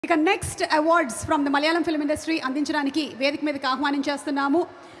ఇక next awards from the Malayalam film industry అందించడానికి వేదిక మీదకి ఆహ్వానించేస్తున్నాము.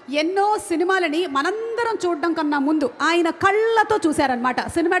 ఎన్నో సినిమాలని మనందరం చూడడం కన్నా ముందు ఆయన కళ్ళతో చూశారనమాట.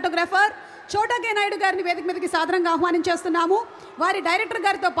 సినిమాటోగ్రాఫర్ చోటా కే నాయుడు గారిని వేదిక మీదకి సాధారణంగా ఆహ్వానించేస్తున్నాము. వారి డైరెక్టర్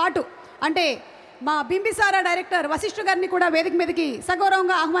గారితో పాటు అంటే మా బింబిసారా డైరెక్టర్ వశిష్ఠ గారిని కూడా వేదిక మీదకి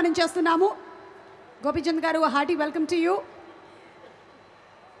సగౌరవంగా ఆహ్వానించేస్తున్నాము. గోపీచంద్ గారు, hearty welcome to you.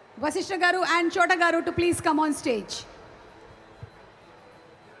 Vashishtha గారు అండ్ చోటా గారు to please come on stage.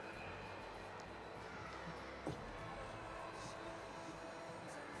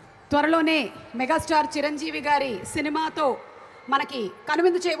 త్వరలోనే మెగాస్టార్ చిరంజీవి గారి సినిమాతో మనకి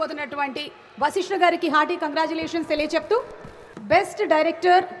కనువిందు చేయబోతున్నటువంటి వశిష్ఠ గారికి hearty congratulations తెలియచెప్తూ best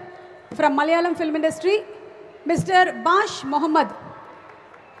director from Malayalam film industry mister Bosch Mohammed.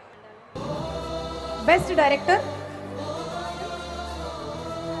 Best director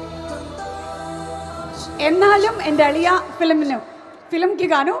ఎన్నాలం ఎంటే Alia ఫిల్మ్కి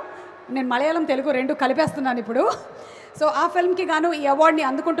గాను, నేను మలయాళం తెలుగు రెండు కలిపేస్తున్నాను ఇప్పుడు. సో ఆ ఫిల్మ్కి గాను ఈ అవార్డ్ని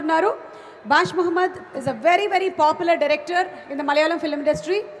అందుకుంటున్నారు. Bosch Mohammed is a very very popular director in the Malayalam film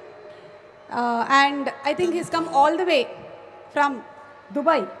industry and I think he's come all the way from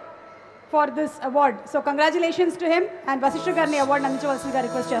Dubai for this award. So congratulations to him and Vasishtha garni award అందించవలసిందిగా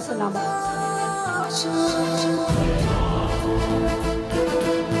request చేస్తున్నాము.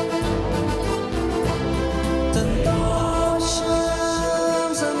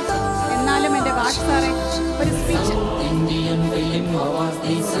 Ennalum Ente Aliya ഒരു speech.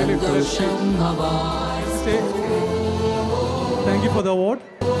 Thank you for the award.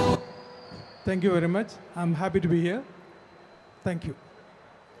 Thank you very much. I'm happy to be here. Thank you.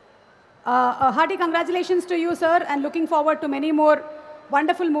 Hearty congratulations to you, sir, and looking forward to many more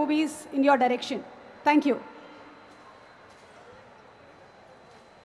wonderful movies in your direction. Thank you.